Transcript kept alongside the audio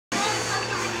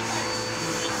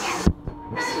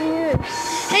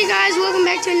Hey guys, welcome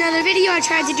back to another video. I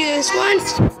tried to do this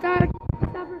once. Stop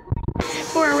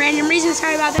for a random reason.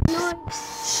 Sorry about that noise.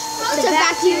 It's a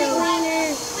vacuum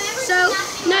cleaner. So,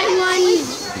 night one,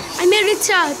 I made it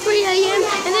to 3 a.m.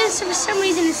 and then for some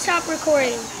reason it stopped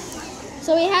recording.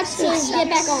 So we had to get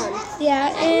back on. Yeah,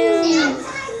 and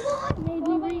maybe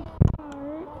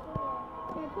restart.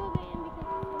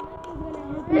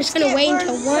 I'm just gonna wait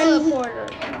until 1.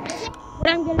 What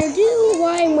I'm gonna do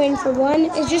while I'm waiting for 1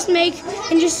 is just do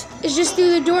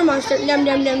the door monster. Num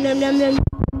num num num num num.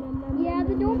 Yeah,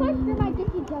 the door monster might get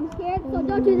you jump scared, so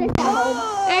don't do this at home.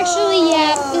 Actually,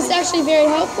 yeah, this is actually very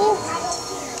helpful.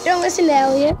 Don't listen to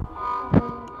Elliot.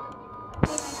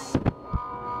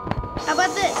 How about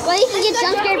this? Well, you can get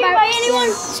jump scared by anyone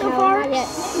so far? Not yet.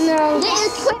 No.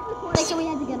 It's quit recording, so we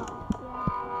had to get on.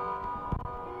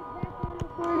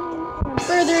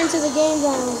 Further into the game than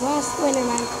I was last winter,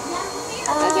 man.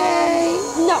 Okay.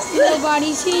 No.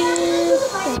 Nobody's here.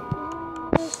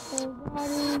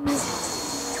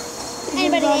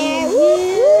 Anybody here?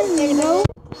 Nope.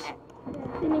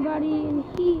 Anybody in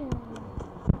here?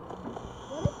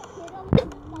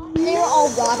 They were all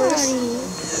robbers.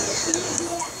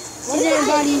 Is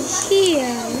anybody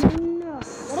here? No.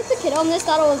 What if the kid on this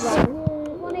thought it was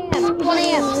robbers? 1 a.m. 1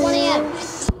 a.m. 1 a.m.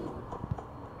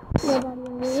 Nobody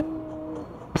over here.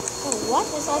 Oh, what?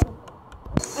 That's all.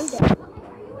 I'm dead.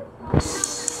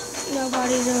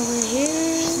 Nobody's over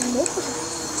here. Nope.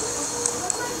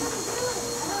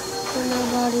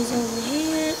 Nobody's over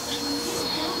here.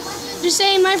 Just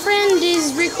saying, my friend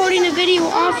is recording a video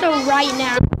also right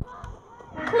now.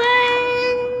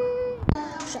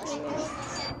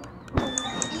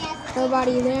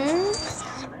 Nobody there.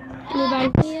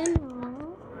 Anybody here?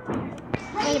 No.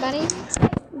 Anybody?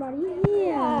 Nobody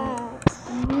here.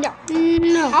 No.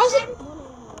 No. How's it?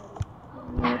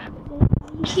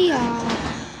 Here.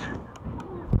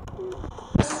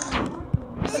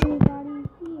 Is anybody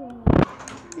here?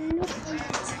 Nope.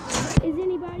 Is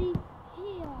anybody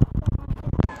here?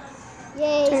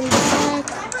 Yay. Turn back.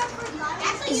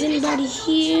 Is anybody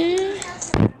here?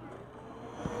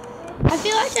 I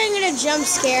feel like I'm gonna jump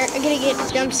scare. I'm gonna get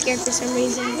jump scared for some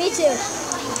reason. Me too.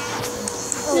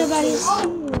 Nobody's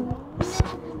here.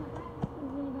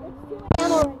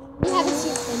 We haven't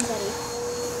seen anybody.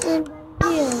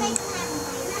 Here.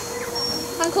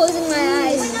 I'm closing my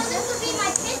eyes.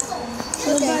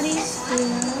 Nobody's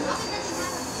here.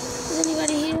 Is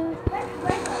anybody here?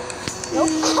 Nope.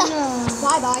 No.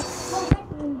 Bye-bye.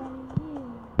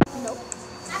 Nope.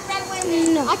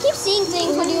 No. I keep seeing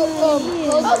things when you close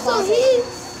the closet.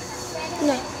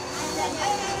 No.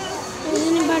 Is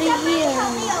anybody here?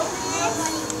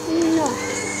 No.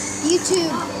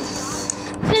 YouTube.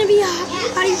 Is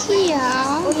anybody here?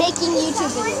 We're making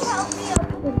YouTube videos.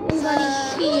 Is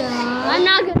anybody here? I'm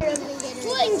not good at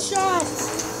Slingshot.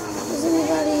 Is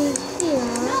anybody here?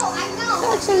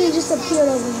 Like something just appeared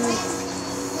over here.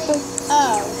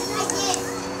 Oh.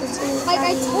 Is Like I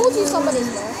anybody told you somebody's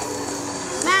there.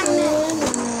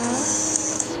 Magnet.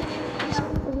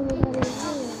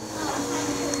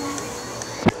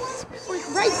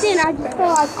 Right then, I just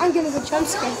felt like I'm gonna get jump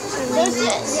scared for some reason.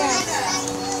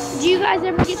 Yeah. Do you guys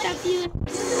ever get that feeling?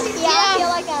 Yeah, I feel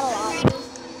like that a lot.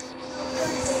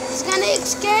 It's gonna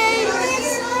escape.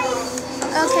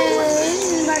 Okay,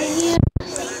 anybody here?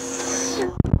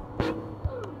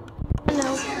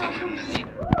 No.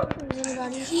 Is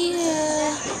anybody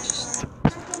here?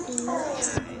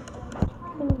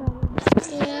 Anybody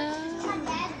here?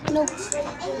 Nope.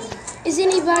 Is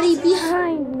anybody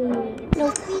behind me?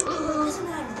 Nope.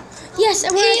 Yes,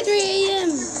 we're at 3 a.m.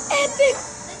 Epic.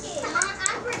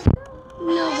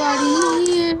 Nobody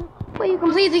here. Well, you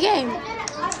completed the game.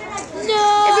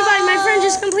 No! Everybody, my friend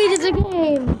just completed the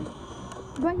game.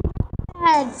 But he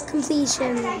had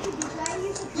completion.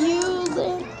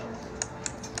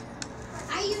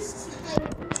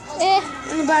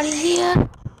 Anybody here?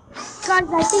 Guys,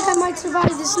 I think I might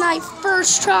survive this night.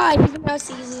 First try, even though it's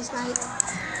the easiest night.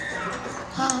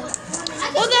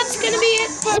 Well, that's gonna be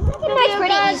it for the video, Night's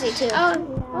pretty guys. easy too.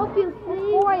 Hope you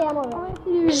see. 4 a.m. already.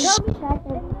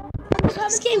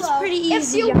 This game's pretty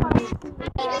easy. You might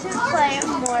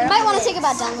want to think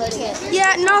about downloading it.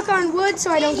 Yeah, knock on wood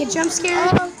so I don't get jump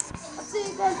scared. I'll see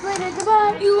you guys later.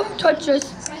 Goodbye. You touch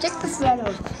us. Check the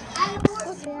photo.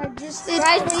 Okay, I just did.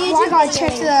 Guys, for YouTube, I gotta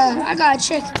check I gotta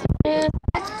check.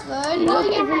 That's good. Look,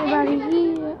 is anybody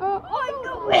here? Oh, I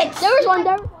know it. There was one.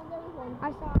 I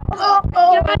saw it.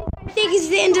 I think it's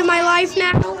the end of my life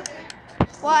now.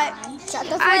 What? Shut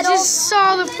the I just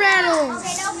saw the Fraddles.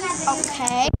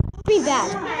 Okay. Be bad.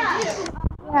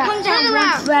 Yeah. Come down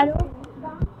around. Fraddle.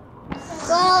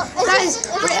 Well, Guys,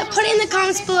 put it in the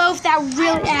comments below if that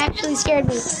really actually scared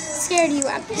me. Scared you.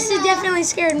 This has definitely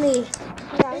scared me.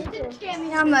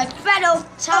 I'm like, Fredo,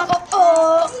 top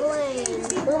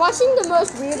plane. We're watching the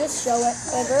most weirdest show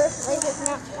ever. Like, it's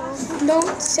not.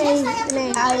 Don't say the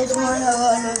name. I just want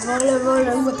to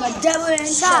roll with the devil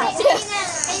inside.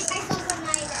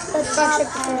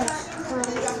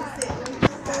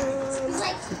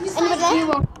 You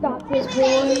won't stop this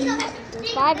boy.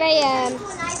 5 a.m.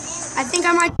 I think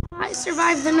I might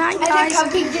survive the night, guys.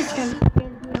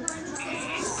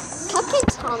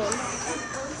 Cupcake's common.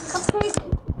 Cupcake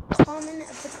common of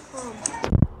the calm.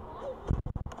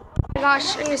 Oh my gosh,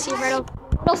 I'm gonna see Fredo.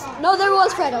 No, there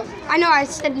was Fredo. I know, I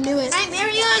said knew it. I'm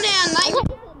Mariana.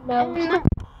 No.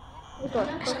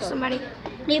 Somebody.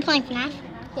 Are you playing Fnaf?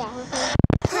 Yeah, we're playing.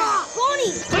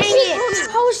 Bonnie! Dang it!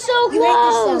 I was so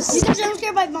close! You got jump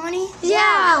scared by Bonnie? Yeah!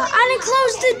 I didn't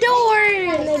close the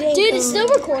door! Dude, it's still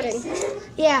recording.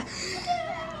 Yeah.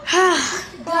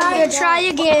 I'm gonna try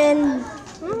again.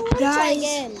 Guys.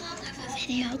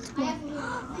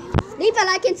 Leave a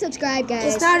like and subscribe,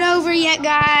 guys. It's not over yet,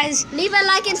 guys. Leave a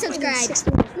like and subscribe.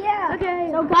 Yeah. Okay.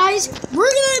 So, guys,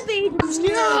 we're gonna be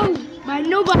by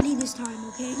nobody this time,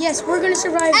 okay? Yes, we're gonna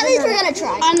survive. At least we're gonna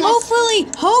try.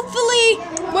 Hopefully.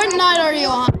 What night are you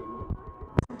on?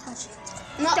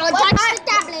 No, Don't touch the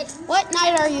tablet. What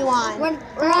night are you on?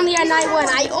 We're only at night 1.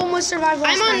 I almost survived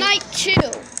last I'm on night. night 2.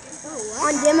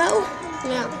 On demo?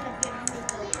 Yeah.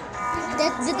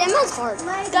 The demo's hard.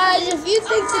 Guys, if you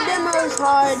think the demo is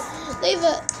hard, leave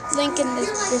a link in the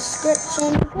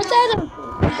description. But I don't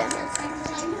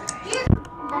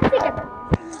think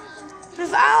But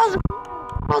if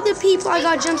all the people I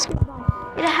got jump scared by,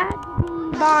 it had to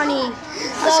be Bonnie.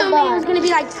 So maybe it was going to be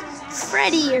like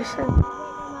Freddy or something.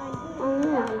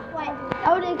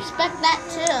 I would expect that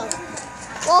too.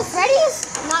 Well, Freddy's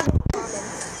not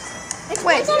common.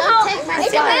 Wait,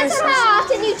 It depends on how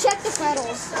often you check the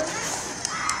Freddles.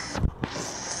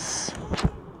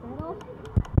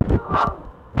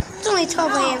 It's only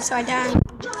 12 a.m. so I died.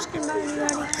 Jump scared by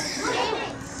anybody.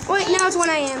 Wait, now it's 1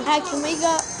 a.m. Hey, can we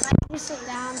go? Sit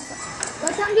down.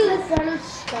 What time do the Freddles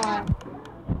start?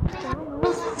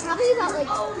 Probably about like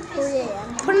 3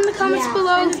 a.m. Put in the comments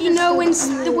below if you know when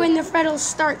the Freddles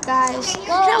start, guys.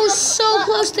 That was so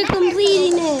close to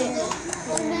completing it.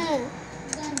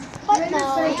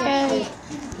 Okay.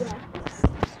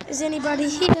 Is anybody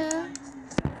here?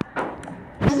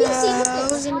 No,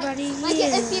 is anybody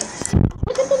here?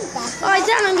 Oh, I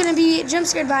doubt I'm gonna be jump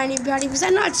scared by anybody because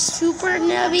I'm not super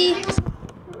nubby.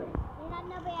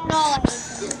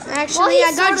 Actually,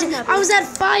 I was at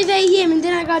 5 a.m. and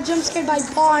then I got jump scared by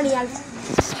Bonnie.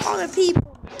 All the people.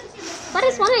 What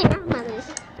is 1 a.m., mother?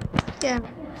 Yeah.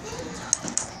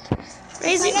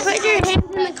 Put your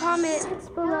hands in the comments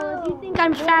below if you think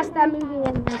I'm fast at moving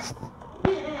in this.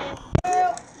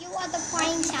 You are the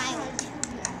fine child.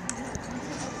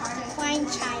 Fine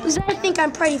child. Because I think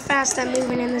I'm pretty fast at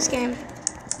moving in this game.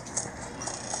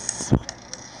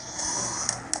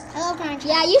 Hello, fine child.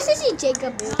 Yeah, I used to see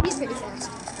Jacob move. He's pretty fast.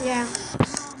 Yeah.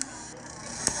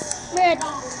 Weird.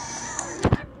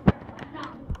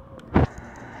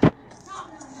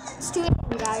 It's 2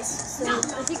 a.m., guys. So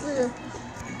I think we're.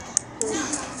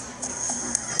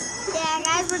 Yeah,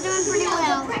 guys, we're doing pretty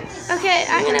well. Okay,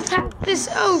 I'm gonna pass this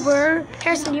over.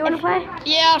 Harrison, do you want to play?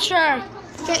 Yeah, sure.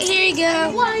 Okay, here you go.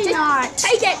 Why not?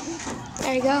 Take it.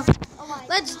 There you go.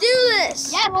 Let's do this.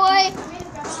 Yeah, boy.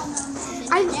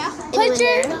 Put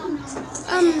your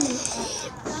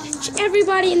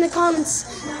everybody in the comments.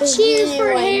 Cheers for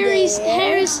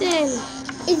Harrison.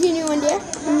 Is anyone there?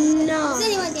 No. Is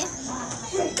anyone there?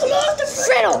 Come on, the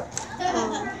Freddle.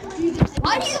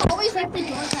 Why do you always like the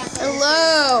door crack?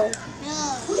 Hello.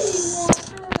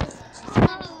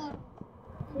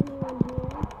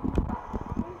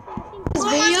 This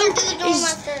video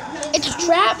it's a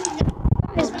trap.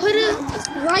 Just put a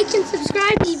like and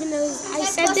subscribe, even though I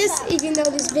said this, even though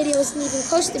this video isn't even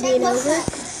close to being over.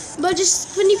 But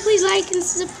just can you please like and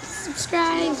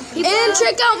subscribe? And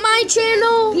check out my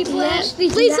channel. People actually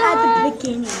do Lisa that at the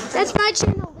beginning. That's my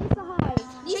channel.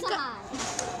 Lisa High.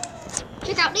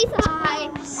 Check out Lisa High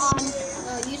on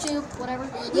YouTube, whatever.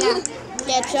 Yeah,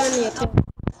 it's on YouTube.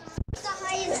 Lisa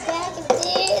High is back if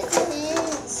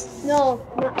this is. No,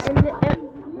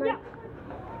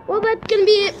 well, that's gonna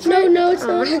be it. No, it's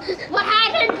not. What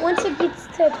happened? Once it gets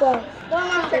to 12.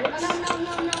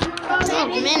 12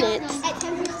 minutes.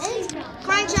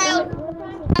 Crying child.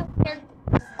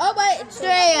 Oh, wait, it's 3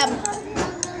 a.m.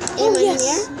 Oh,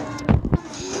 yes.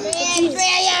 3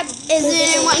 a.m. Is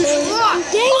it one?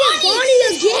 Dang it, Bonnie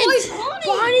again!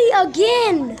 Bonnie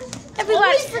again!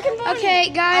 everybody. Okay,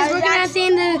 guys, we're gonna have to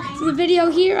end the video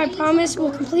here. I promise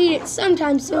we'll complete it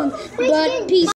sometime soon. But peace.